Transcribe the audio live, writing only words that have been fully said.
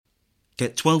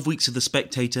Get 12 weeks of The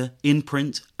Spectator in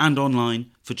print and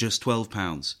online for just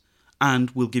 £12.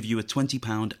 And we'll give you a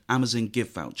 £20 Amazon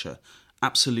gift voucher,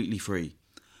 absolutely free.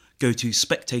 Go to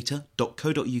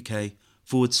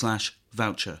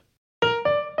spectator.co.uk/voucher.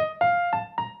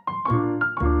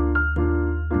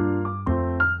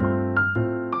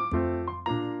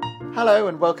 Hello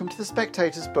and welcome to the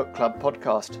Spectator's Book Club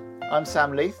podcast. I'm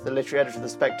Sam Leith, the literary editor of The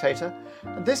Spectator,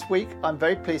 and this week I'm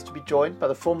very pleased to be joined by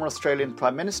the former Australian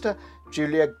Prime Minister,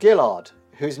 Julia Gillard,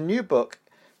 whose new book,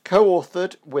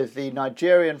 co-authored with the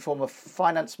Nigerian former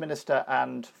Finance Minister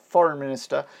and Foreign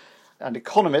Minister and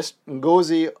economist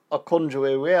Ngozi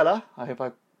Okonjo-Iweala, I hope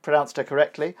I pronounced her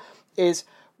correctly, is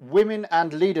Women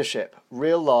and Leadership,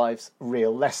 Real Lives,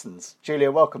 Real Lessons.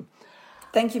 Julia, welcome.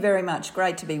 Thank you very much.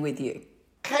 Great to be with you.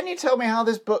 Can you tell me how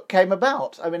this book came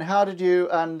about? I mean, how did you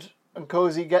and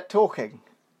Ngozi get talking?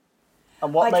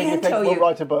 And what made you think we'll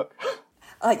write a book?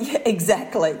 Yeah,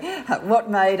 exactly.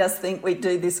 What made us think we'd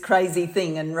do this crazy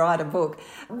thing and write a book?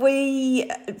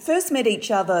 We first met each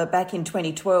other back in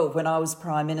 2012 when I was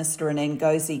Prime Minister and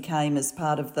Ngozi came as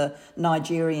part of the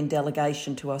Nigerian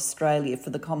delegation to Australia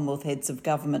for the Commonwealth Heads of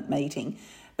Government meeting.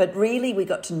 But really we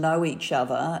got to know each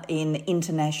other in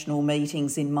international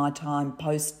meetings in my time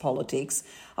post-politics.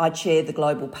 I chair the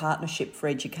Global Partnership for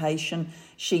Education.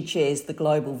 She chairs the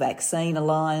Global Vaccine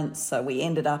Alliance. So we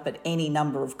ended up at any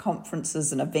number of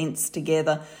conferences and events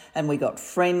together, and we got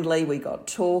friendly, we got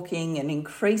talking, and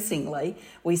increasingly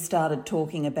we started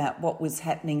talking about what was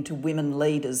happening to women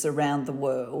leaders around the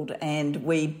world. And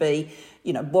we'd be,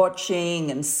 watching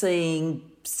and seeing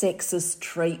sexist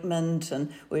treatment,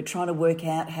 and we're trying to work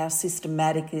out how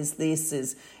systematic is this,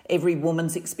 is every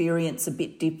woman's experience a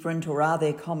bit different, or are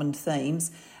there common themes?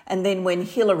 And then when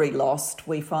Hillary lost,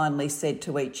 we finally said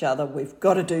to each other, we've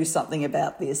got to do something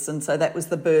about this, and so that was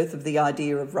the birth of the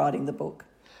idea of writing the book.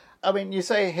 I mean, you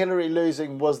say Hillary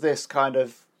losing was this kind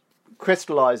of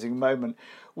crystallising moment.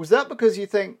 Was that because you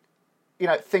think,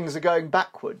 things are going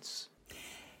backwards?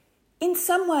 In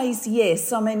some ways,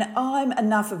 yes. I mean, I'm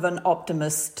enough of an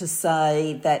optimist to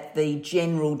say that the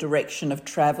general direction of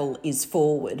travel is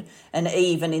forward. And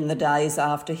even in the days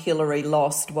after Hillary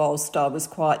lost, whilst I was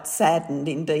quite saddened,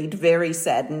 indeed very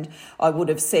saddened, I would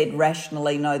have said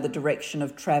rationally, no, the direction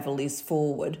of travel is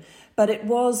forward. But it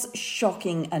was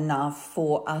shocking enough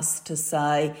for us to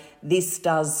say this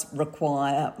does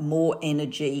require more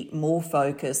energy, more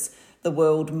focus. The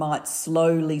world might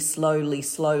slowly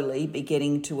be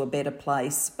getting to a better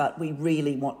place, but we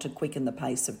really want to quicken the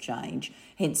pace of change,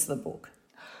 hence the book.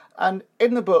 And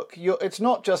in the book, it's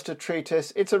not just a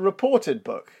treatise, it's a reported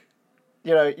book.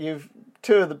 You've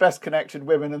two of the best connected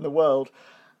women in the world,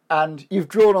 and you've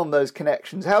drawn on those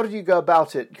connections. How did you go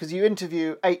about it? Because you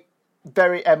interview 8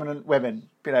 very eminent women,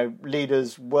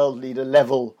 leaders, world leader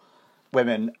level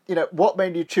women. What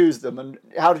made you choose them, and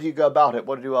how did you go about it?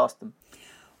 What did you ask them?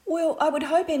 Well, I would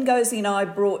hope Ngozi and I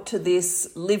brought to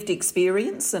this lived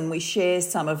experience, and we share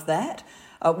some of that.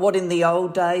 What in the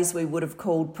old days we would have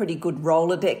called pretty good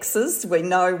Rolodexes. We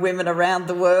know women around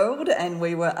the world, and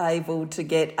we were able to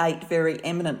get 8 very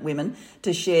eminent women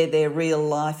to share their real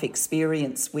life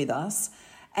experience with us.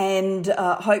 And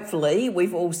hopefully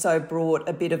we've also brought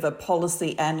a bit of a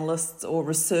policy analyst's or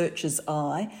researcher's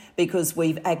eye, because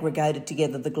we've aggregated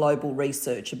together the global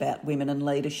research about women and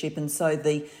leadership. And so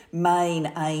the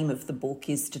main aim of the book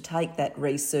is to take that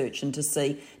research and to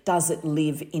see, does it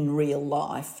live in real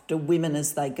life? Do women,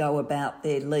 as they go about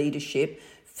their leadership,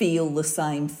 feel the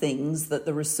same things that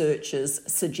the researchers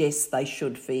suggest they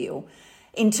should feel?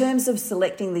 In terms of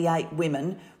selecting the 8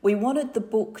 women, we wanted the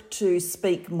book to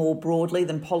speak more broadly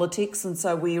than politics, and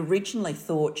so we originally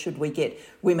thought, should we get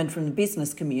women from the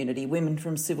business community, women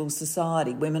from civil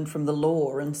society, women from the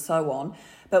law, and so on.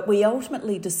 But we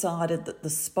ultimately decided that the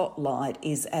spotlight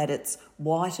is at its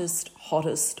whitest,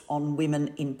 hottest on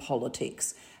women in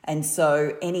politics. And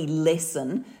so any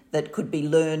lesson that could be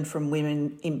learned from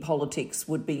women in politics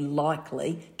would be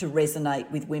likely to resonate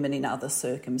with women in other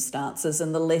circumstances,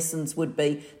 and the lessons would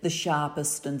be the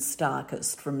sharpest and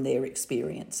starkest from their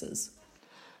experiences.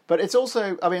 But it's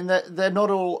also, they're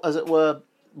not all, as it were,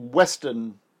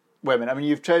 Western women. I mean,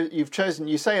 you've chosen,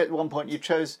 you say at one point you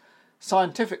chose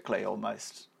scientifically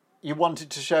almost. You wanted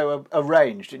to show a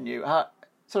range, didn't you?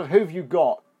 Who have you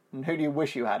got and who do you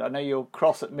wish you had? I know you're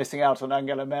cross at missing out on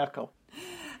Angela Merkel.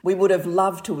 We would have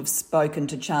loved to have spoken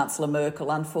to Chancellor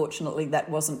Merkel. Unfortunately, that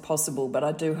wasn't possible, but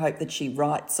I do hope that she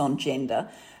writes on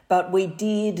gender. But we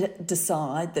did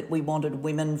decide that we wanted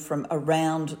women from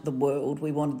around the world.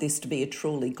 We wanted this to be a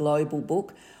truly global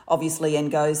book. Obviously,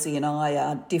 Ngozi and I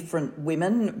are different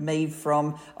women, me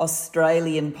from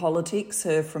Australian politics,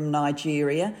 her from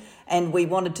Nigeria. And we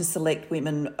wanted to select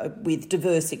women with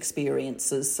diverse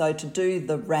experiences. So to do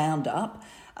the roundup,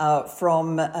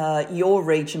 from your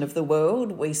region of the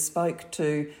world, we spoke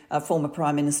to former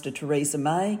Prime Minister Theresa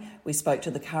May. We spoke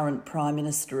to the current Prime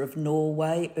Minister of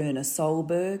Norway, Erna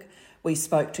Solberg. We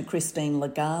spoke to Christine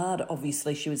Lagarde.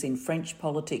 Obviously, she was in French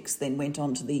politics, then went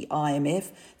on to the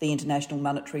IMF, the International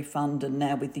Monetary Fund, and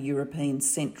now with the European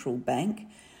Central Bank.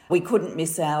 We couldn't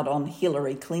miss out on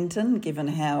Hillary Clinton, given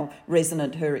how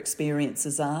resonant her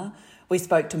experiences are. We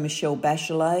spoke to Michelle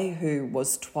Bachelet, who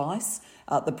was twice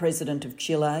the president of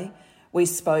Chile. We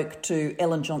spoke to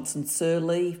Ellen Johnson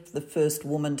Sirleaf, the first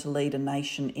woman to lead a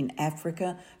nation in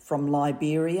Africa, from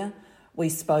Liberia. We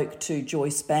spoke to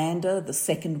Joyce Banda, the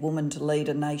second woman to lead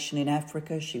a nation in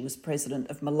Africa. She was president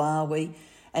of Malawi.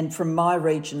 And from my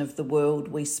region of the world,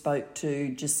 we spoke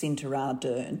to Jacinta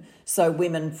Ardern. So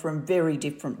women from very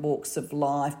different walks of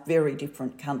life, very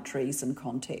different countries and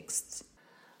contexts.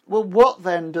 Well, what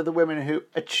then do the women who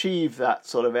achieve that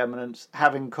sort of eminence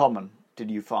have in common,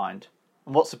 did you find?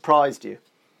 And what surprised you?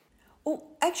 Well,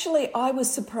 actually, I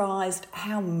was surprised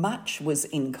how much was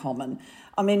in common.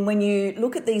 I mean, when you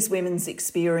look at these women's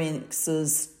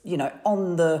experiences, you know,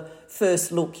 on the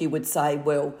first look, you would say,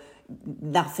 well,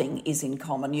 nothing is in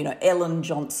common. You know, Ellen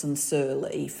Johnson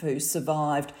Sirleaf, who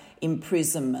survived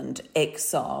imprisonment,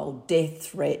 exile, death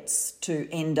threats to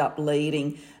end up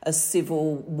leading a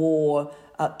civil war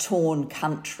torn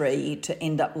country, to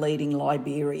end up leading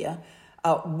Liberia.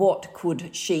 What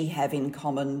could she have in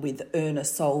common with Erna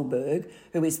Solberg,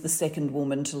 who is the second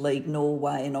woman to lead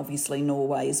Norway, and obviously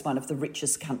Norway is one of the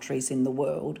richest countries in the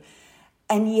world.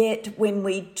 And yet, when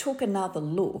we took another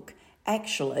look,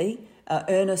 actually,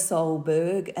 Erna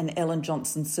Solberg and Ellen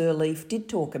Johnson Sirleaf did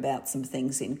talk about some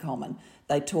things in common.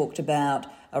 They talked about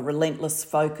a relentless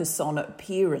focus on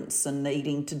appearance and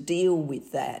needing to deal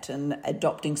with that and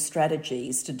adopting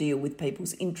strategies to deal with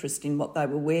people's interest in what they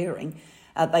were wearing.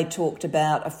 They talked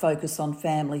about a focus on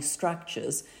family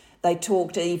structures. They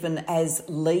talked even as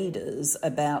leaders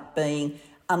about being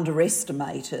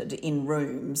underestimated in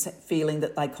rooms, feeling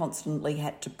that they constantly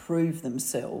had to prove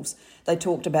themselves. They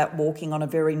talked about walking on a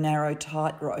very narrow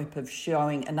tightrope of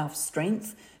showing enough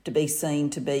strength to be seen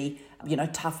to be, you know,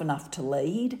 tough enough to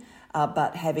lead,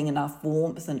 but having enough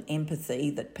warmth and empathy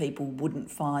that people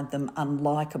wouldn't find them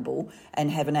unlikable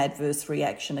and have an adverse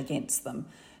reaction against them.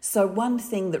 So one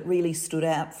thing that really stood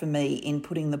out for me in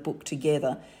putting the book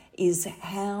together is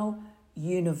how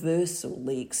universal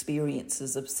the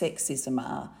experiences of sexism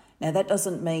are. Now, that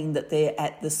doesn't mean that they're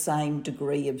at the same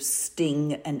degree of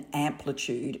sting and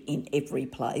amplitude in every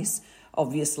place.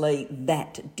 Obviously,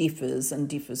 that differs and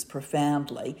differs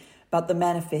profoundly, but the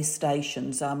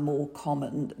manifestations are more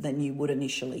common than you would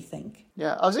initially think.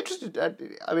 Yeah, I was interested,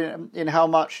 in how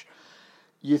much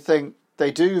you think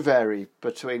they do vary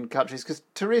between countries, because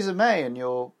Theresa May, in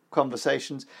your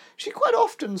conversations, she quite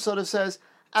often sort of says,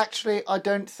 actually, I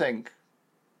don't think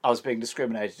I was being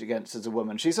discriminated against as a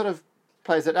woman. She sort of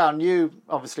plays it down. You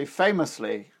obviously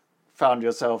famously found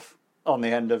yourself on the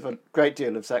end of a great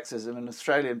deal of sexism in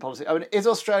Australian politics. I mean, is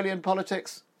Australian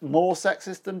politics more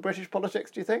sexist than British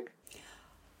politics, do you think?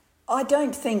 I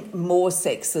don't think more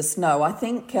sexist, no. I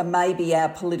think maybe our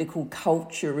political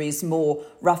culture is more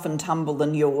rough and tumble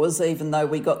than yours, even though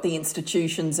we got the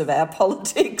institutions of our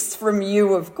politics from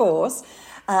you, of course.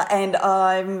 And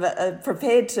I'm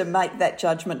prepared to make that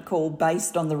judgment call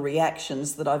based on the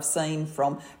reactions that I've seen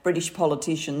from British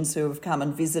politicians who have come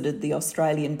and visited the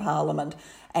Australian Parliament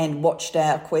and watched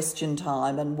our question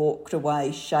time and walked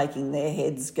away shaking their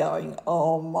heads going,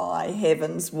 oh my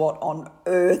heavens, what on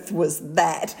earth was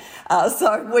that?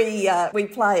 So we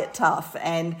play it tough,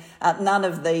 and none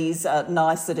of these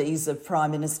niceties of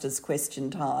Prime Minister's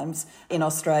question times. In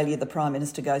Australia, the Prime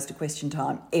Minister goes to question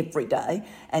time every day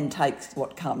and takes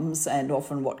what comes, and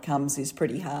often what comes is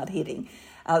pretty hard-hitting.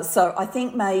 So I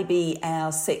think maybe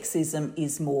our sexism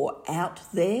is more out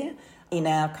there in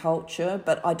our culture,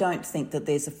 but I don't think that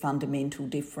there's a fundamental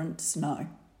difference, no.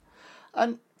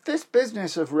 And this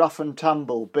business of rough and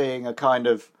tumble being a kind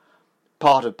of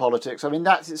part of politics, I mean,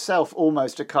 that's itself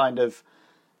almost a kind of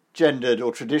gendered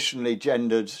or traditionally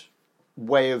gendered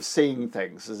way of seeing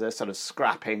things, as they're sort of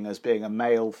scrapping as being a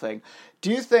male thing.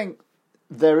 Do you think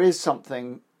there is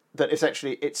something that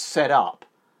essentially it's set up,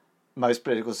 most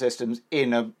political systems,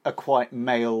 in a quite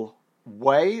male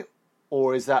way?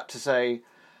 Or is that to say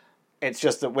it's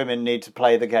just that women need to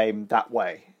play the game that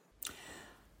way?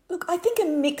 Look, I think a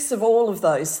mix of all of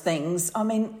those things. I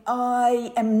mean,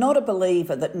 I am not a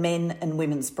believer that men and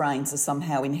women's brains are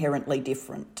somehow inherently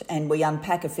different, and we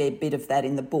unpack a fair bit of that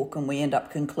in the book, and we end up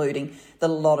concluding that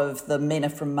a lot of the men are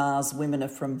from Mars, women are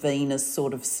from Venus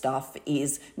sort of stuff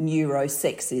is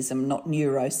neurosexism, not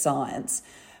neuroscience.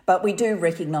 But we do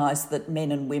recognise that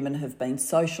men and women have been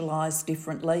socialised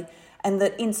differently, and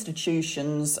that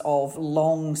institutions of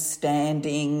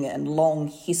long-standing and long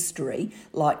history,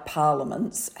 like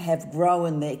parliaments, have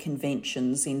grown their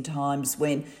conventions in times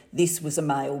when this was a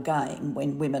male game,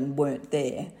 when women weren't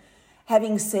there.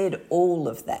 Having said all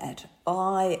of that,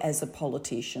 I, as a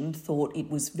politician, thought it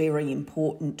was very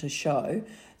important to show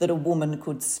that a woman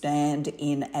could stand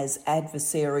in as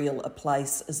adversarial a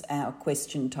place as our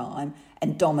question time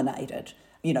and dominate it,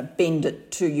 bend it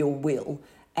to your will.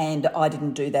 And I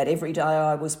didn't do that every day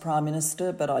I was Prime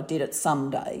Minister, but I did it some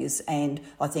days. And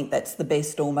I think that's the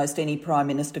best almost any Prime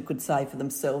Minister could say for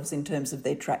themselves in terms of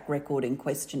their track record in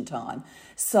question time.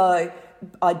 So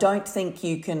I don't think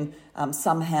you can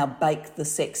somehow bake the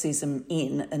sexism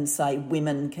in and say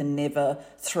women can never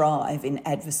thrive in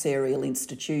adversarial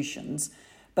institutions.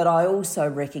 But I also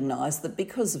recognise that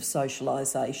because of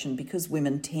socialisation, because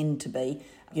women tend to be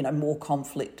more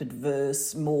conflict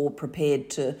adverse, more prepared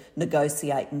to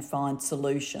negotiate and find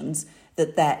solutions,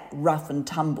 that rough and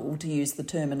tumble, to use the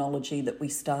terminology that we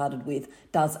started with,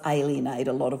 does alienate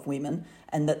a lot of women,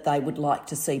 and that they would like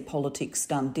to see politics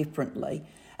done differently.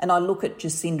 And I look at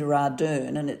Jacinda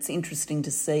Ardern, and it's interesting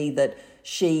to see that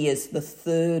she, as the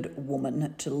third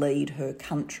woman to lead her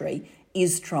country,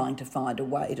 is trying to find a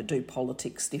way to do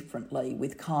politics differently,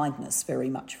 with kindness very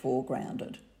much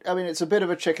foregrounded. I mean, it's a bit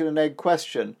of a chicken and egg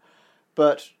question,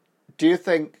 but do you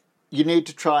think you need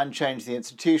to try and change the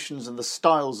institutions and the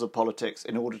styles of politics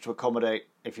in order to accommodate,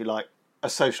 if you like, a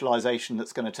socialisation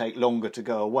that's going to take longer to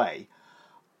go away,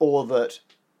 or that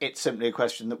it's simply a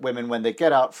question that women, when they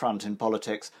get out front in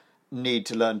politics, need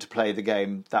to learn to play the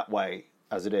game that way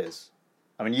as it is?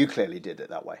 I mean, you clearly did it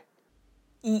that way.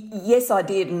 Yes, I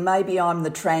did, and maybe I'm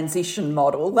the transition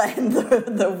model, and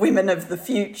the women of the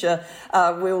future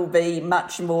will be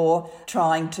much more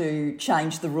trying to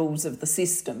change the rules of the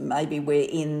system. Maybe we're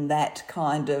in that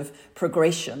kind of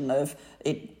progression of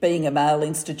it being a male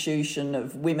institution,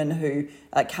 of women who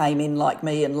came in like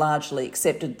me and largely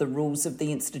accepted the rules of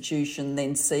the institution,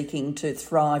 then seeking to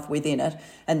thrive within it,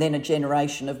 and then a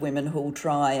generation of women who'll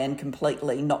try and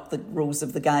completely knock the rules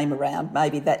of the game around.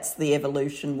 Maybe that's the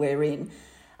evolution we're in.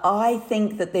 I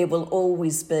think that there will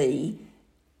always be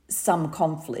some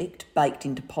conflict baked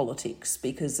into politics,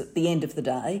 because at the end of the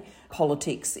day,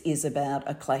 politics is about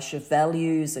a clash of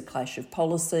values, a clash of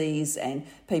policies, and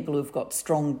people who've got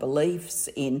strong beliefs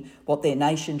in what their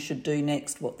nation should do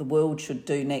next, what the world should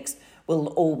do next, will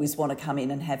always want to come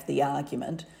in and have the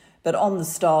argument. But on the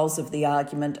styles of the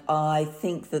argument, I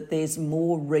think that there's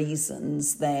more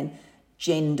reasons than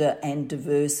gender and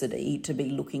diversity to be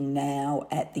looking now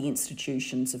at the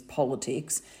institutions of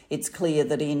politics. It's clear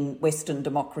that in Western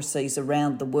democracies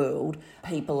around the world,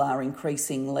 people are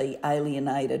increasingly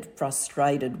alienated,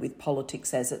 frustrated with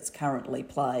politics as it's currently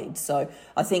played. So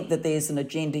I think that there's an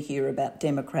agenda here about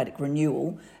democratic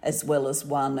renewal, as well as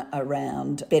one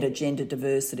around better gender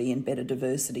diversity and better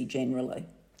diversity generally.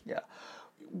 Yeah.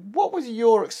 What was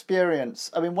your experience?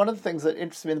 I mean, one of the things that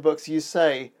interests me in the books, you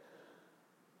say,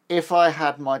 if I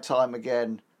had my time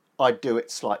again, I'd do it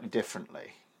slightly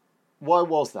differently. Why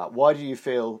was that? Why do you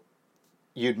feel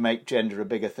you'd make gender a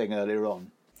bigger thing earlier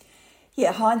on?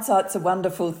 Yeah, hindsight's a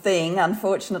wonderful thing.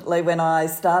 Unfortunately, when I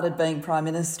started being Prime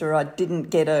Minister, I didn't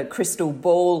get a crystal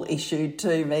ball issued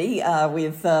to me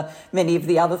with many of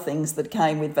the other things that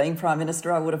came with being Prime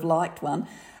Minister. I would have liked one.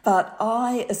 But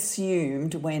I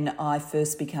assumed when I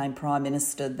first became Prime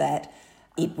Minister that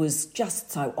it was just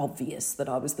so obvious that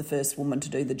I was the first woman to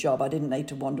do the job. I didn't need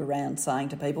to wander around saying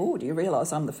to people, do you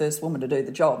realise I'm the first woman to do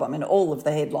the job? I mean, all of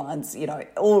the headlines,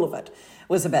 all of it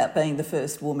was about being the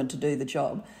first woman to do the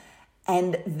job.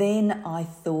 And then I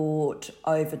thought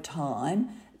over time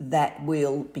that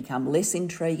will become less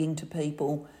intriguing to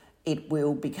people. It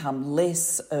will become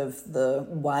less of the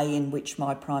way in which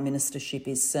my Prime Ministership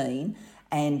is seen,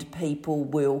 and people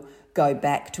will go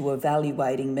back to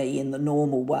evaluating me in the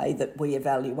normal way that we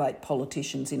evaluate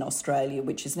politicians in Australia,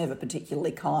 which is never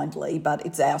particularly kindly, but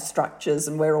it's our structures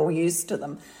and we're all used to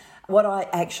them. What I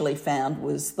actually found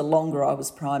was the longer I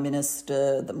was Prime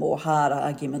Minister, the more hard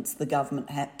arguments the government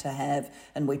had to have,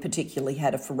 and we particularly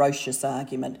had a ferocious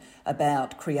argument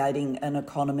about creating an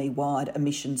economy-wide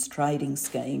emissions trading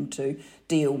scheme to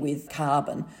deal with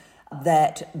carbon,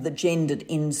 that the gendered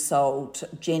insult,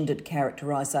 gendered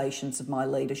characterisations of my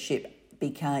leadership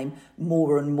became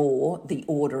more and more the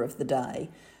order of the day.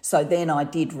 So then I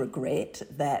did regret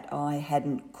that I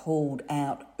hadn't called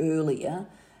out earlier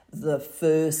the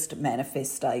first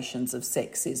manifestations of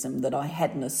sexism, that I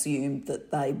hadn't assumed that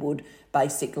they would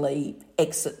basically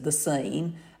exit the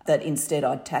scene, that instead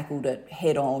I'd tackled it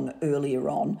head on earlier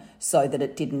on so that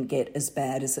it didn't get as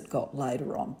bad as it got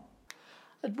later on.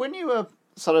 And when you were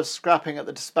sort of scrapping at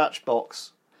the dispatch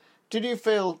box, did you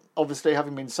feel, obviously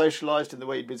having been socialised in the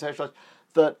way you'd been socialised,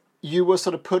 that you were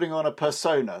sort of putting on a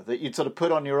persona, that you'd sort of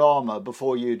put on your armour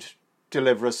before you'd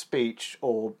deliver a speech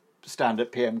or stand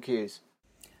at PMQs?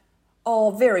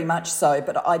 Oh, very much so,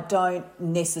 but I don't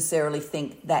necessarily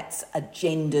think that's a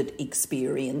gendered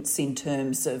experience in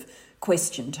terms of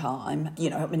question time.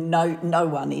 You know, I mean, no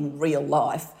one in real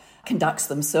life conducts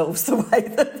themselves the way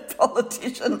that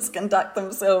politicians conduct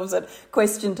themselves at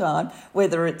question time,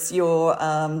 whether it's your,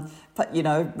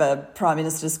 Prime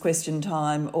Minister's question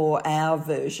time or our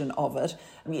version of it.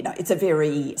 You know, it's a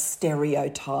very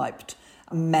stereotyped,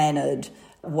 mannered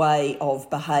way of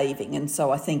behaving, and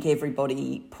so I think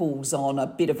everybody pulls on a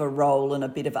bit of a role and a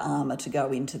bit of armour to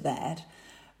go into that.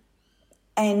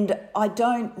 And I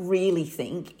don't really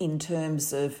think in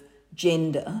terms of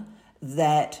gender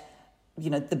that,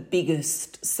 you know, the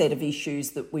biggest set of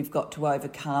issues that we've got to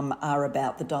overcome are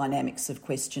about the dynamics of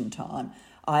question time.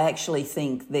 I actually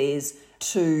think there's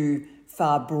two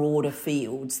far broader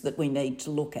fields that we need to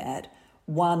look at.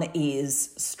 One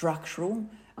is structural,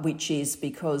 which is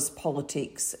because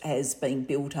politics has been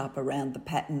built up around the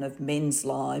pattern of men's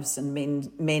lives and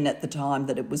men at the time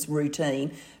that it was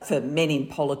routine for men in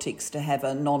politics to have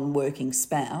a non-working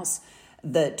spouse,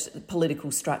 that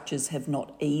political structures have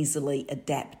not easily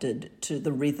adapted to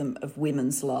the rhythm of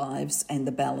women's lives and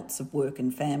the balance of work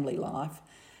and family life.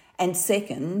 And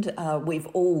second, we've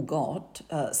all got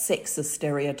sexist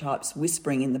stereotypes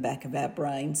whispering in the back of our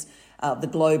brains. The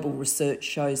global research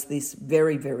shows this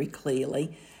very, very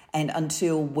clearly. And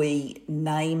until we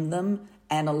name them,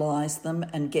 analyse them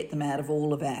and get them out of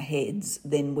all of our heads,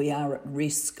 then we are at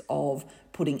risk of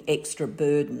putting extra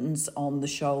burdens on the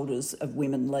shoulders of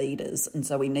women leaders. And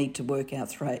so we need to work our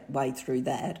way through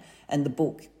that. And the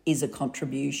book is a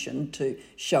contribution to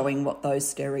showing what those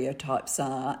stereotypes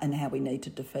are and how we need to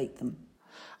defeat them.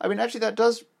 I mean, actually, that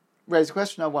does raise a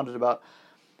question I wondered about.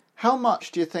 How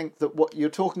much do you think that what you're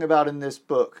talking about in this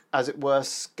book, as it were,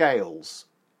 scales,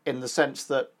 in the sense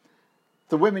that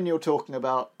the women you're talking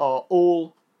about are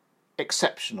all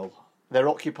exceptional? They're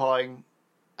occupying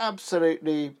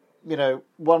absolutely,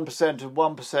 1% of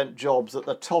 1% jobs at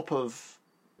the top of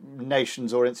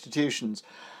nations or institutions.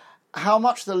 How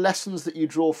much the lessons that you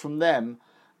draw from them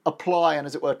apply and,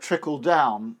 as it were, trickle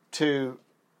down to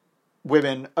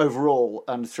women overall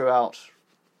and throughout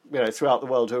the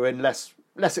world who are in less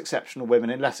exceptional women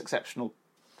in less exceptional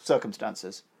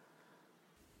circumstances?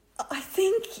 I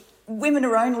think women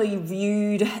are only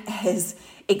viewed as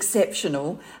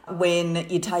exceptional when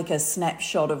you take a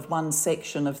snapshot of one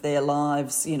section of their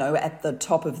lives, at the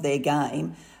top of their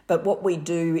game. But what we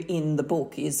do in the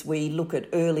book is we look at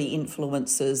early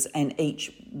influences and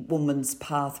each woman's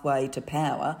pathway to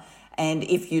power. And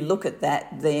if you look at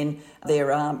that, then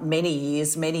there are many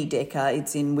years, many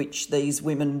decades in which these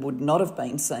women would not have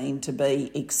been seen to be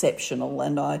exceptional.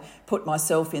 And I put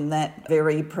myself in that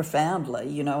very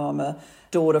profoundly. I'm a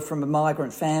daughter from a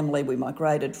migrant family. We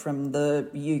migrated from the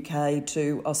UK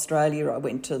to Australia. I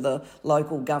went to the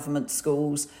local government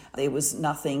schools. There was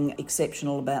nothing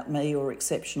exceptional about me or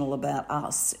exceptional about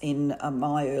us in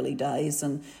my early days,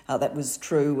 and that was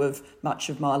true of much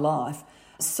of my life.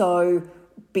 So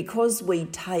because we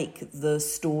take the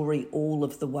story all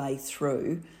of the way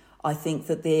through, I think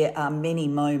that there are many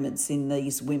moments in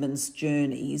these women's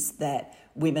journeys that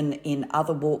women in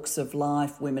other walks of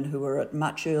life, women who are at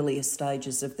much earlier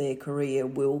stages of their career,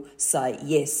 will say,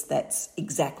 yes, that's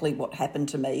exactly what happened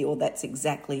to me, or that's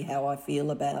exactly how I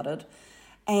feel about it.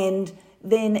 And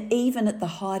then even at the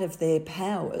height of their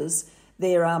powers,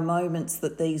 there are moments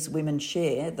that these women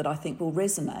share that I think will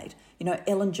resonate.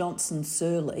 Ellen Johnson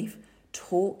Sirleaf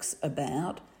talks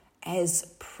about,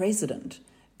 as president,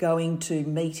 going to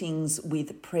meetings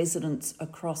with presidents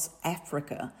across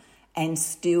Africa and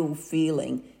still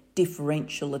feeling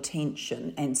differential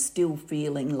attention and still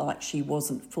feeling like she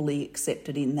wasn't fully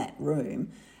accepted in that room.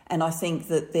 And I think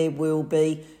that there will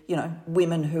be,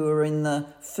 women who are in the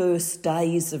first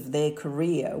days of their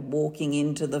career walking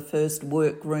into the first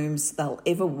workrooms they'll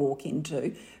ever walk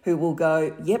into who will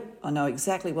go, yep, I know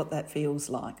exactly what that feels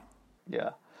like. Yeah.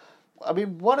 I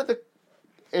mean, one of the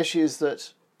issues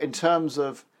that, in terms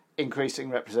of increasing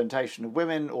representation of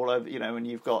women all over, and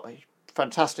you've got a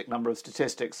fantastic number of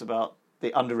statistics about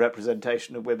the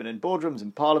underrepresentation of women in boardrooms,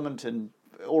 in parliament, and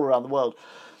all around the world,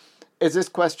 is this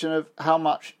question of how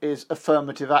much is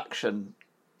affirmative action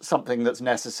something that's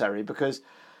necessary? Because,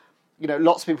 you know,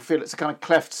 lots of people feel it's a kind of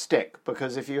cleft stick,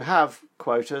 because if you have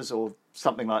quotas or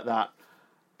something like that,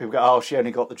 people go, oh, she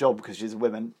only got the job because she's a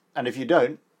woman. And if you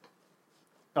don't,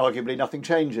 arguably nothing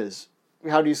changes.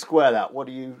 How do you square that? What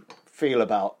do you feel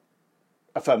about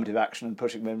affirmative action and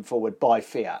pushing women forward by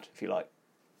fiat, if you like?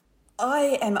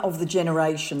 I am of the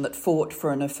generation that fought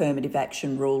for an affirmative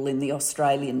action rule in the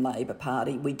Australian Labor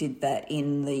Party. We did that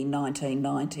in the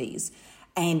 1990s.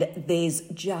 And there's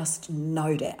just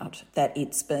no doubt that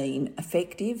it's been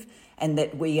effective and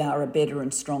that we are a better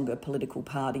and stronger political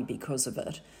party because of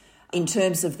it. In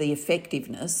terms of the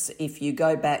effectiveness, if you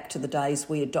go back to the days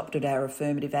we adopted our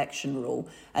affirmative action rule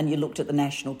and you looked at the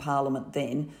National Parliament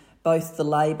then, both the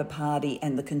Labor Party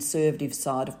and the Conservative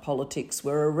side of politics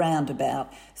were around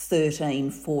about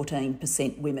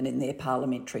 13-14% women in their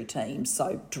parliamentary teams,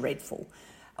 so dreadful.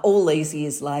 All these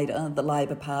years later, the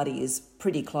Labor Party is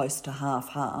pretty close to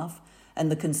half-half, and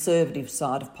the Conservative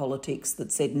side of politics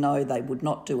that said no, they would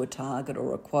not do a target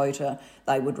or a quota,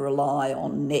 they would rely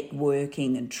on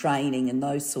networking and training and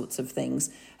those sorts of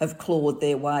things, have clawed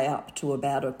their way up to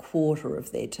about a quarter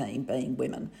of their team being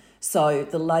women. So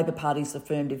the Labor Party's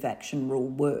affirmative action rule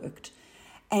worked.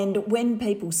 And when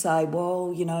people say,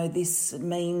 well, you know, this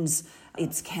means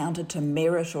it's counter to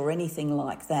merit or anything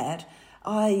like that,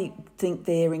 I think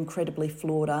they're incredibly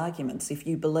flawed arguments. If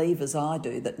you believe, as I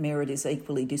do, that merit is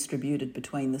equally distributed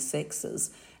between the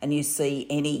sexes, and you see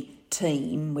any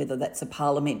team, whether that's a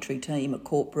parliamentary team, a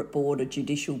corporate board, a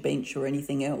judicial bench or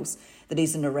anything else, that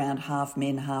isn't around half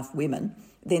men, half women,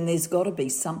 then there's got to be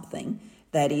something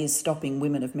that is stopping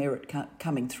women of merit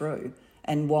coming through.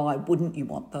 And why wouldn't you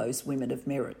want those women of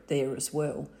merit there as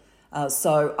well?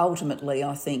 So ultimately,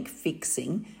 I think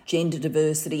fixing gender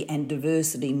diversity and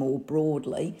diversity more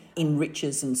broadly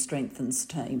enriches and strengthens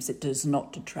teams. It does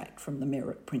not detract from the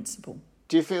merit principle.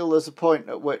 Do you feel there's a point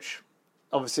at which,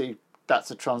 obviously,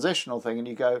 that's a transitional thing, and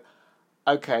you go,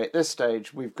 OK, at this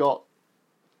stage, we've got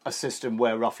a system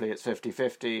where roughly it's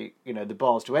 50-50, you know, the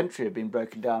bars to entry have been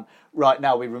broken down. Right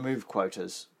now we remove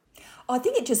quotas. I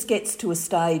think it just gets to a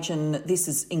stage, and this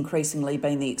has increasingly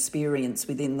been the experience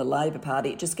within the Labor Party,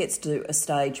 it just gets to a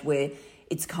stage where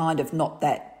it's kind of not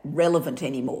that relevant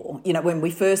anymore. You know, when we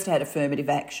first had affirmative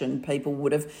action, people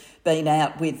would have been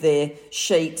out with their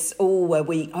sheets, oh, are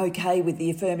we okay with the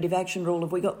affirmative action rule?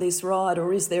 Have we got this right,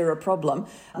 or is there a problem?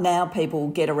 Now people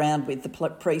get around with the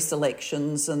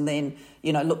pre-selections and then,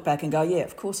 you know, look back and go, yeah,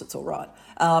 of course it's all right.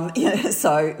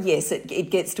 So, yes,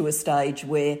 it gets to a stage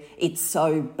where it's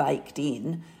so baked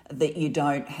in that you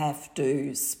don't have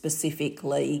to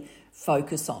specifically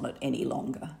focus on it any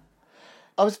longer.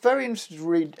 I was very interested to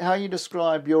read how you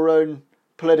describe your own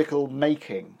political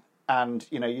making. And,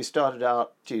 you know, you started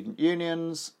out student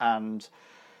unions, and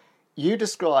you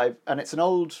describe, and it's an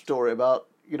old story about,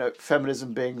 you know,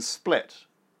 feminism being split.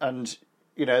 And,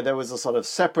 you know, there was a sort of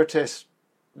separatist,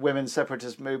 women's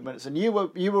separatist movements, and you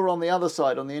were on the other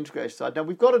side, on the integration side. Now,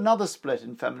 we've got another split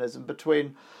in feminism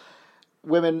between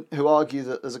women who argue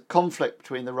that there's a conflict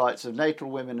between the rights of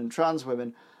natal women and trans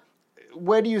women.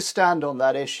 Where do you stand on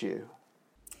that issue?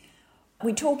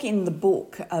 We talk in the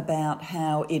book about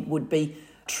how it would be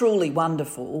truly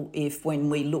wonderful if,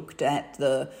 when we looked at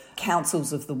the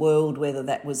councils of the world, whether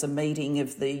that was a meeting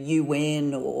of the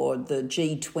UN or the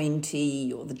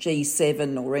G20 or the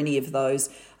G7 or any of those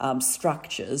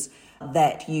structures,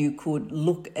 that you could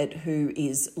look at who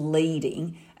is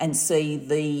leading and see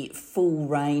the full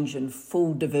range and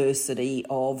full diversity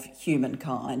of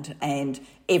humankind, and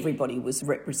everybody was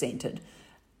represented.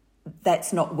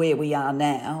 That's not where we are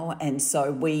now, and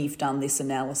so we've done this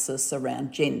analysis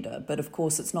around gender. But of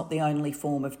course, it's not the only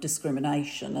form of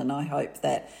discrimination, and I hope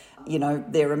that, you know,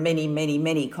 there are many, many,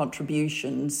 many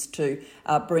contributions to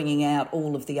bringing out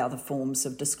all of the other forms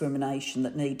of discrimination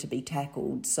that need to be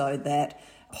tackled, so that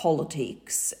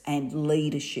politics and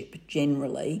leadership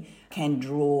generally can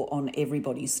draw on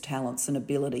everybody's talents and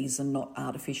abilities and not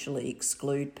artificially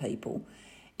exclude people.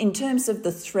 In terms of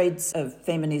the threads of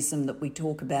feminism that we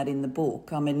talk about in the book,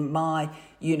 I mean, my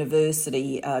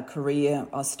university career,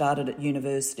 I started at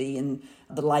university in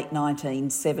the late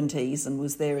 1970s and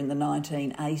was there in the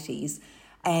 1980s,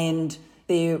 and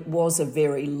there was a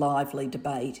very lively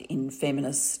debate in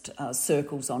feminist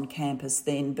circles on campus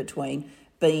then between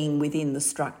being within the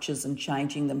structures and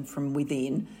changing them from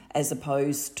within, as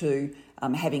opposed to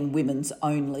having women's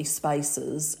only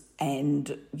spaces,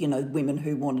 and, you know, women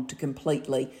who wanted to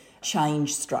completely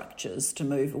change structures to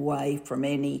move away from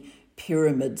any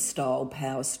pyramid-style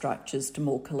power structures to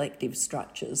more collective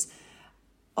structures.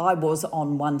 I was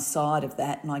on one side of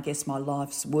that, and I guess my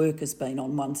life's work has been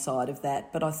on one side of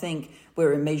that, but I think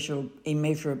we're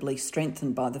immeasurably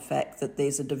strengthened by the fact that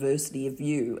there's a diversity of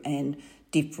view and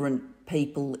different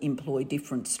people employ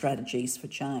different strategies for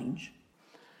change.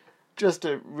 Just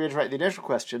to reiterate the initial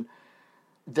question,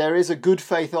 there is a good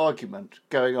faith argument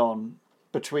going on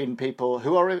between people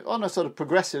who are on a sort of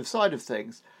progressive side of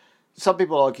things. Some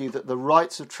people argue that the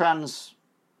rights of trans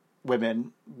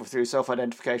women through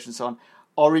self-identification and so on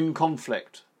are in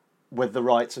conflict with the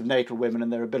rights of natal women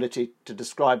and their ability to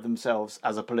describe themselves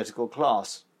as a political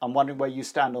class. I'm wondering where you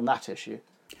stand on that issue.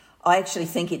 I actually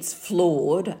think it's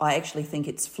flawed.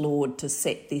 To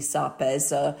set this up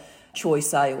as a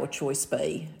choice A or choice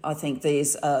B. I think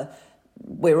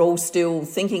we're all still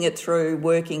thinking it through,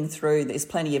 working through. There's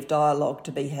plenty of dialogue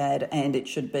to be had, and it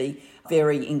should be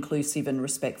very inclusive and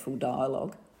respectful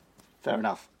dialogue. Fair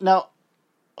enough. Now,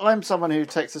 I'm someone who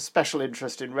takes a special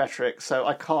interest in rhetoric, so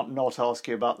I can't not ask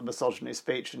you about the misogyny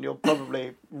speech, and you'll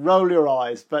probably roll your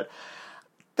eyes, but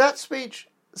that speech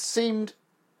seemed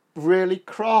really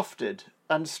crafted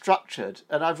and structured,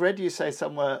 and I've read you say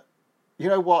somewhere, you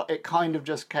know what, it kind of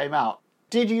just came out.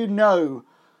 Did you know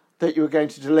that you were going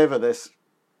to deliver this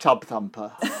tub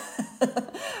thumper?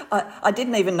 I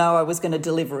didn't even know I was going to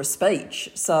deliver a speech,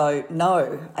 so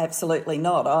no, absolutely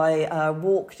not. I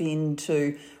walked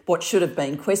into what should have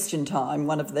been question time,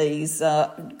 one of these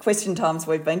question times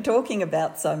we've been talking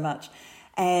about so much,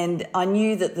 and I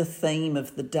knew that the theme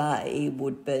of the day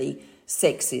would be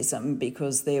sexism,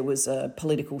 because there was a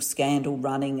political scandal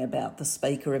running about the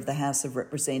Speaker of the House of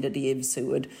Representatives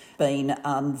who had been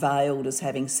unveiled as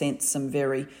having sent some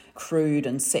very crude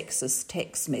and sexist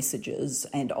text messages,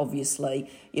 and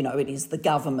obviously, it is the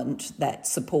government that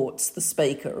supports the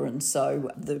Speaker, and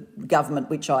so the government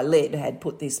which I led had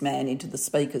put this man into the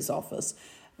Speaker's office,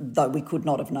 though we could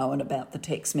not have known about the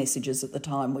text messages at the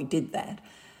time we did that.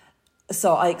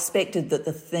 So I expected that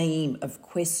the theme of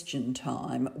question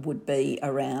time would be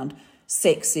around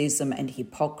sexism and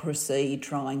hypocrisy,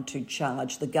 trying to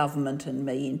charge the government and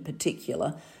me in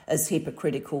particular as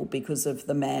hypocritical because of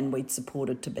the man we'd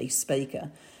supported to be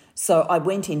Speaker. So I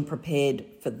went in prepared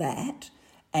for that,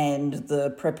 and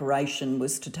the preparation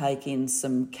was to take in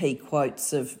some key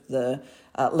quotes of the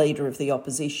Leader of the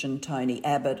Opposition, Tony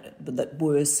Abbott, that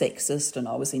were sexist, and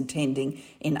I was intending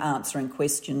in answering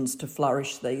questions to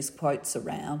flourish these quotes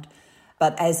around.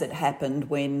 But as it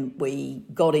happened, when we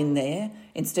got in there,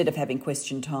 instead of having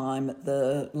question time,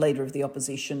 the Leader of the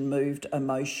Opposition moved a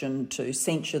motion to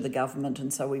censure the government,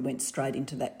 and so we went straight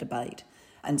into that debate.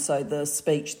 And so the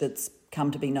speech that's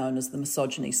come to be known as the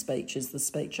misogyny speech is the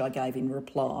speech I gave in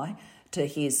reply to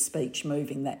his speech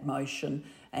moving that motion.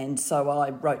 And so I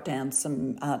wrote down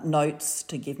some notes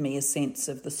to give me a sense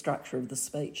of the structure of the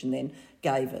speech and then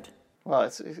gave it. Well,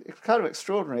 it's kind of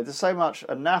extraordinary. There's so much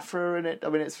anaphora in it. I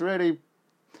mean, it's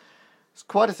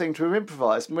quite a thing to have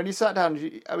improvised. And when you sat down,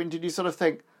 did you sort of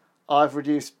think, I've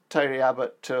reduced Tony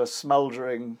Abbott to a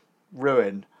smouldering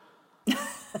ruin?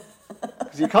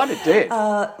 Because you kind of did.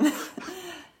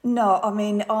 No,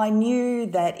 I knew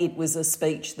that it was a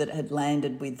speech that had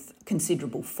landed with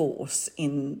considerable force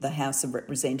in the House of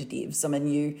Representatives.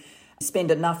 You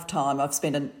spend enough time, I've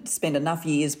spent enough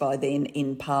years by then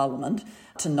in Parliament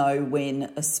to know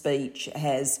when a speech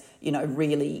has,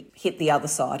 really hit the other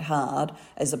side hard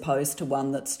as opposed to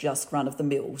one that's just run of the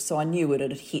mill. So I knew it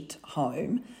had hit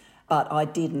home, but I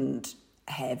didn't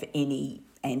have any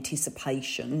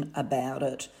anticipation about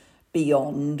it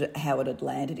beyond how it had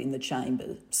landed in the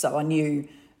chamber. So I knew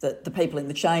that the people in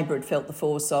the chamber had felt the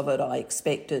force of it. I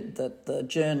expected that the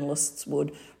journalists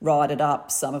would write it up,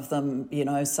 some of them,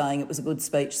 saying it was a good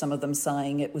speech, some of them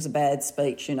saying it was a bad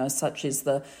speech, such is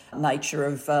the nature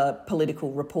of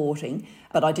political reporting.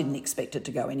 But I didn't expect it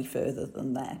to go any further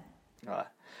than that. Right.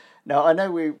 Now, I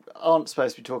know we aren't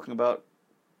supposed to be talking about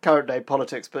current day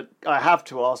politics, but I have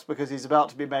to ask because he's about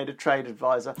to be made a trade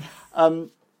advisor.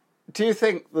 Do you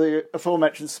think the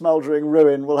aforementioned smouldering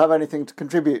ruin will have anything to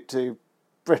contribute to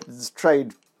Britain's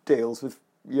trade deals with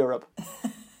Europe?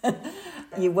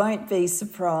 You won't be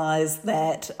surprised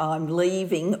that I'm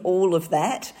leaving all of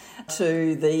that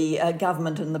to the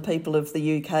government and the people of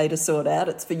the UK to sort out.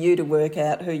 It's for you to work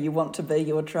out who you want to be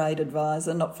your trade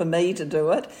advisor, not for me to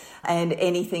do it. And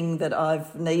anything that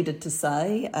I've needed to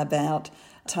say about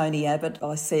Tony Abbott,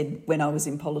 I said when I was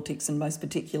in politics, and most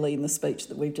particularly in the speech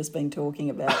that we've just been talking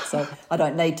about, so I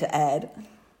don't need to add.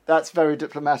 That's very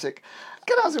diplomatic.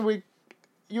 Can I ask you,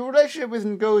 your relationship with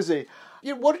Ngozi,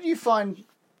 what did you find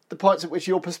the points at which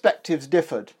your perspectives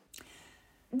differed?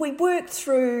 We worked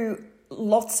through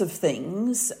lots of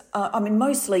things.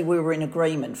 Mostly we were in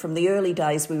agreement. From the early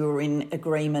days, we were in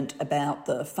agreement about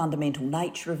the fundamental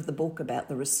nature of the book, about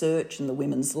the research and the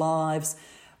women's lives.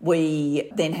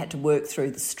 We then had to work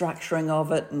through the structuring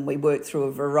of it, and we worked through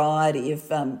a variety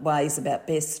of ways about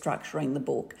best structuring the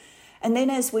book. And then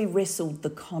as we wrestled the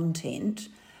content,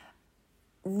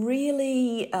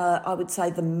 really, I would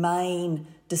say the main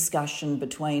discussion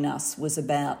between us was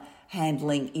about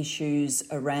handling issues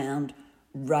around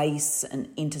race and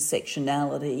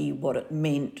intersectionality, what it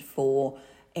meant for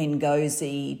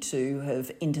Ngozi to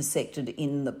have intersected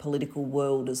in the political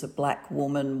world as a black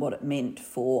woman, what it meant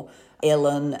for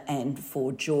Ellen and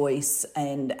for Joyce,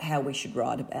 and how we should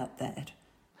write about that.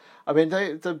 I mean,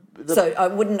 So I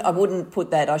wouldn't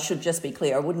put that, I should just be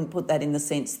clear, I wouldn't put that in the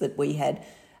sense that we had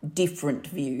different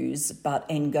views, but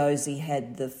Ngozi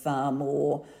had the far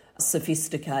more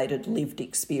sophisticated lived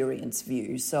experience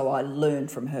view. So I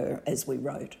learned from her as we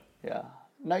wrote. Yeah.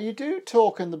 Now, you do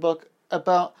talk in the book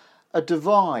about a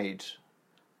divide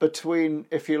between,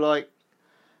 if you like,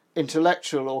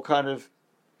 intellectual or kind of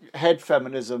head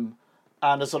feminism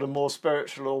and a sort of more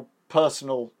spiritual or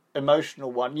personal,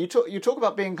 emotional one. You talk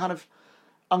about being kind of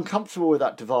uncomfortable with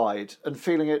that divide and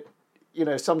feeling it,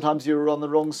 sometimes you were on the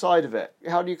wrong side of it.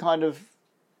 How do you kind of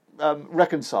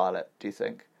reconcile it, do you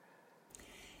think?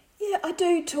 Yeah, I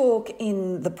do talk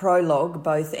in the prologue.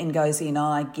 Both Ngozi and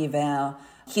I give our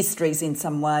histories in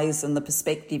some ways and the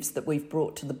perspectives that we've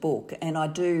brought to the book. And I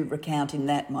do recount in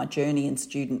that my journey in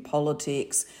student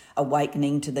politics,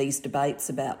 awakening to these debates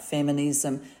about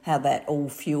feminism, how that all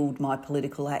fueled my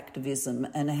political activism,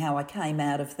 and how I came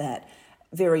out of that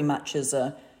very much as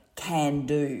a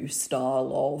can-do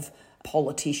style of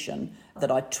politician that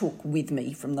I took with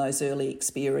me from those early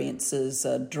experiences,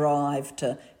 a drive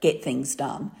to get things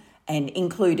done, and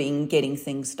including getting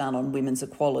things done on women's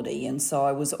equality. And so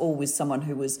I was always someone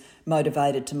who was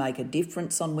motivated to make a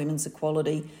difference on women's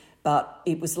equality, but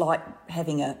it was like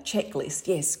having a checklist.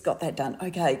 Yes, got that done.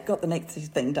 Okay, got the next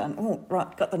thing done. Oh,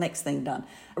 right, got the next thing done.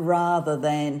 Rather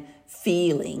than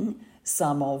feeling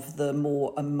some of the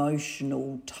more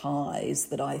emotional ties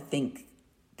that I think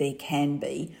there can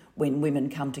be when women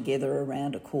come together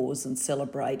around a cause and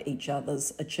celebrate each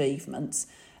other's achievements.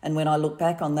 And when I look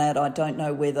back on that, I don't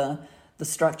know whether the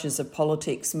structures of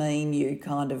politics mean you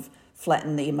kind of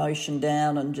flatten the emotion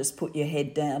down and just put your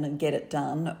head down and get it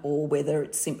done, or whether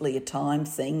it's simply a time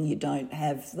thing. You don't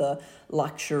have the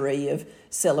luxury of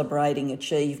celebrating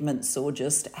achievements or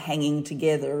just hanging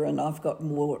together, and I've got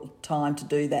more time to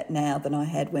do that now than I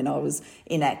had when I was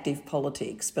in active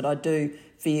politics. But I do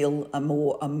feel a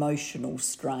more emotional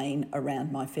strain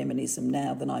around my feminism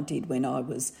now than I did when I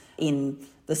was in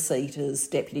the seat as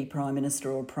Deputy Prime Minister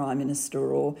or Prime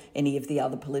Minister or any of the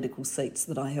other political seats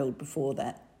that I held before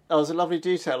that. That was a lovely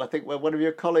detail, I think, when one of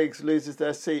your colleagues loses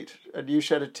their seat and you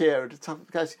shed a tear, and someone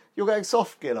goes, "You're going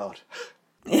soft, Gillard."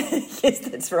 Yes,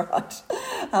 that's right.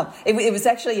 It was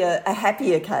actually a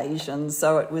happy occasion.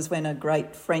 So it was when a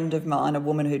great friend of mine, a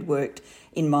woman who'd worked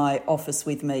in my office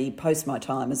with me post my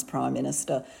time as Prime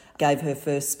Minister, gave her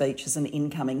first speech as an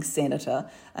incoming senator,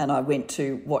 and I went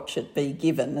to watch it be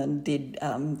given and did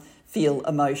feel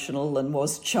emotional and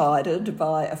was chided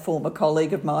by a former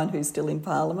colleague of mine who's still in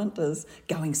Parliament as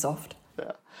going soft.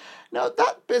 Yeah. Now,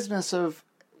 that business of,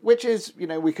 which is,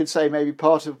 we could say maybe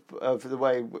part of the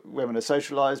way women are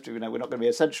socialised, we're not going to be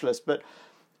essentialists, but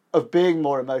of being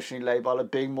more emotionally labile,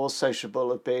 of being more sociable,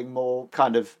 of being more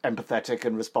kind of empathetic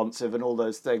and responsive and all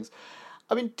those things.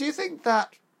 I mean, do you think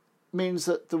that means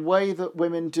that the way that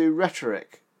women do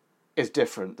rhetoric is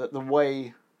different, that the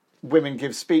way women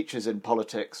give speeches in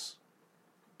politics,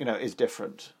 is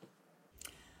different?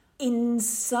 In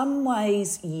some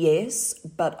ways, yes,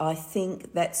 but I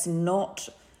think that's not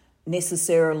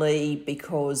necessarily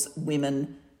because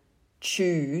women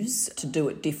choose to do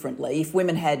it differently. If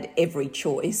women had every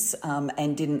choice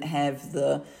and didn't have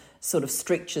the sort of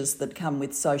strictures that come with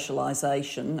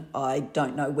socialisation, I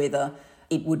don't know whether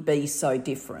it would be so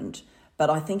different.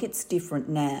 But I think it's different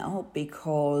now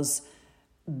because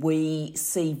we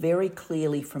see very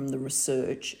clearly from the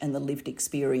research and the lived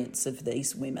experience of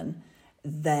these women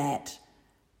that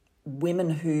women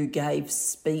who gave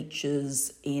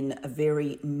speeches in a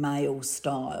very male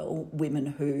style, women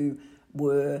who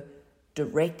were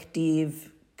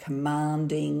directive,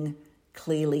 commanding,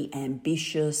 clearly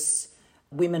ambitious,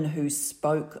 women who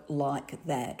spoke like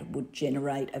that would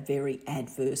generate a very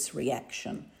adverse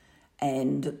reaction.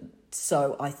 And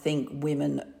so I think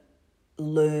women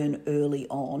learn early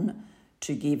on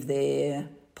to give their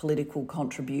political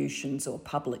contributions or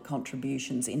public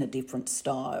contributions in a different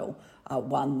style,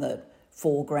 one that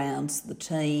foregrounds the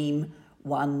team,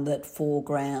 one that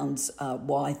foregrounds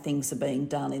why things are being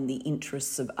done in the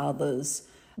interests of others.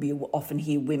 You often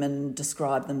hear women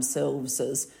describe themselves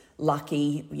as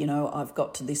lucky. You know, I've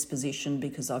got to this position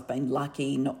because I've been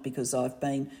lucky, not because I've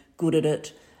been good at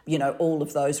it. You know, all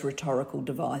of those rhetorical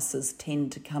devices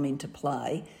tend to come into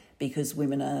play because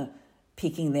women are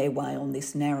picking their way on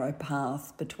this narrow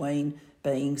path between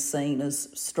being seen as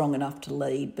strong enough to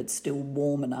lead but still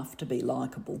warm enough to be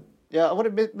likeable. Yeah,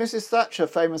 Mrs. Thatcher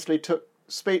famously took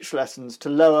speech lessons to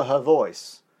lower her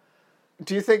voice.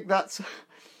 Do you think that's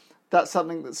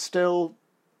something that still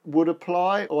would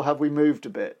apply, or have we moved a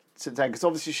bit since then? Because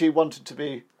obviously she wanted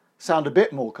to sound a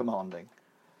bit more commanding.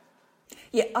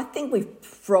 Yeah, I think we've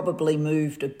probably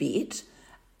moved a bit,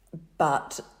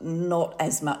 but not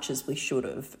as much as we should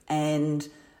have. And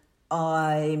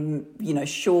I'm,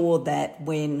 sure that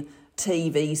when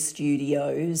TV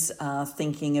studios are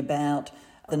thinking about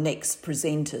the next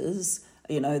presenters,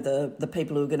 the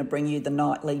people who are going to bring you the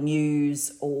nightly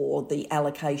news or the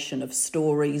allocation of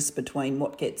stories between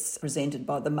what gets presented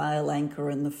by the male anchor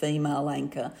and the female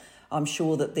anchor, I'm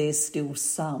sure that there's still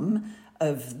some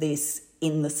of this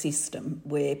in the system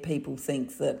where people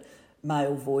think that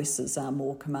male voices are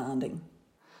more commanding.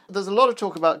 There's a lot of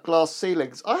talk about glass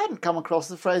ceilings. I hadn't come across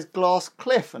the phrase glass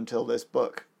cliff until this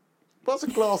book. What's a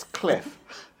glass cliff?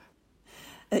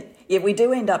 Yeah, we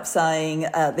do end up saying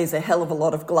there's a hell of a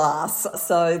lot of glass.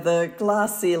 So the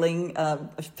glass ceiling,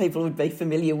 people would be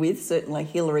familiar with. Certainly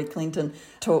Hillary Clinton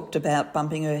talked about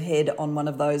bumping her head on one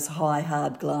of those high,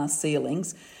 hard glass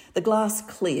ceilings. The glass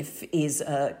cliff is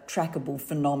a trackable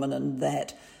phenomenon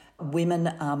that women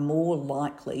are more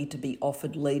likely to be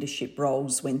offered leadership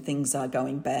roles when things are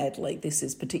going badly. This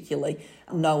is particularly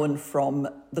known from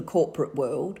the corporate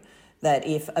world, that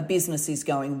if a business is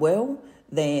going well,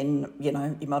 then, you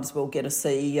might as well get a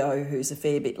CEO who's a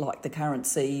fair bit like the current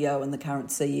CEO, and the current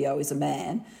CEO is a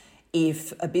man.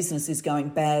 If a business is going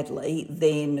badly,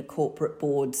 then corporate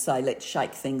boards say, let's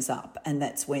shake things up. And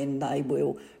that's when they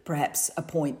will perhaps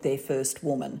appoint their first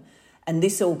woman. And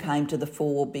this all came to the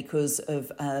fore because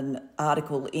of an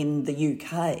article in the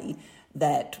UK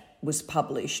that was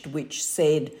published, which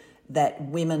said that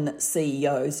women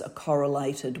CEOs are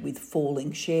correlated with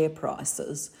falling share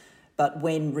prices. But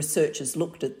when researchers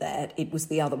looked at that, it was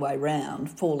the other way round.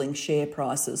 Falling share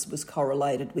prices was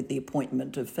correlated with the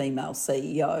appointment of female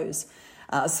CEOs.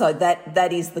 So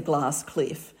that is the glass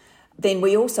cliff. Then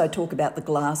we also talk about the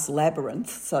glass labyrinth.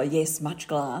 So yes, much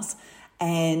glass.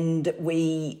 And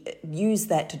we use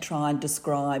that to try and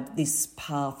describe this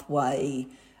pathway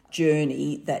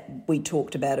journey that we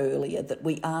talked about earlier, that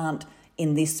we aren't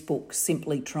in this book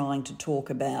simply trying to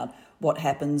talk about what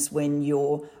happens when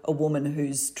you're a woman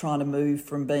who's trying to move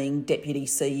from being deputy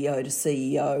CEO to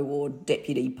CEO or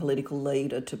deputy political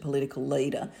leader to political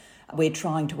leader. We're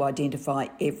trying to identify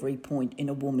every point in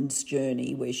a woman's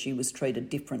journey where she was treated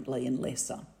differently and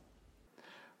lesser.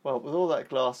 Well, with all that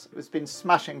glass, it's been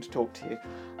smashing to talk to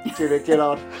you. Julia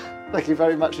Gillard, thank you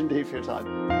very much indeed for your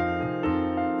time.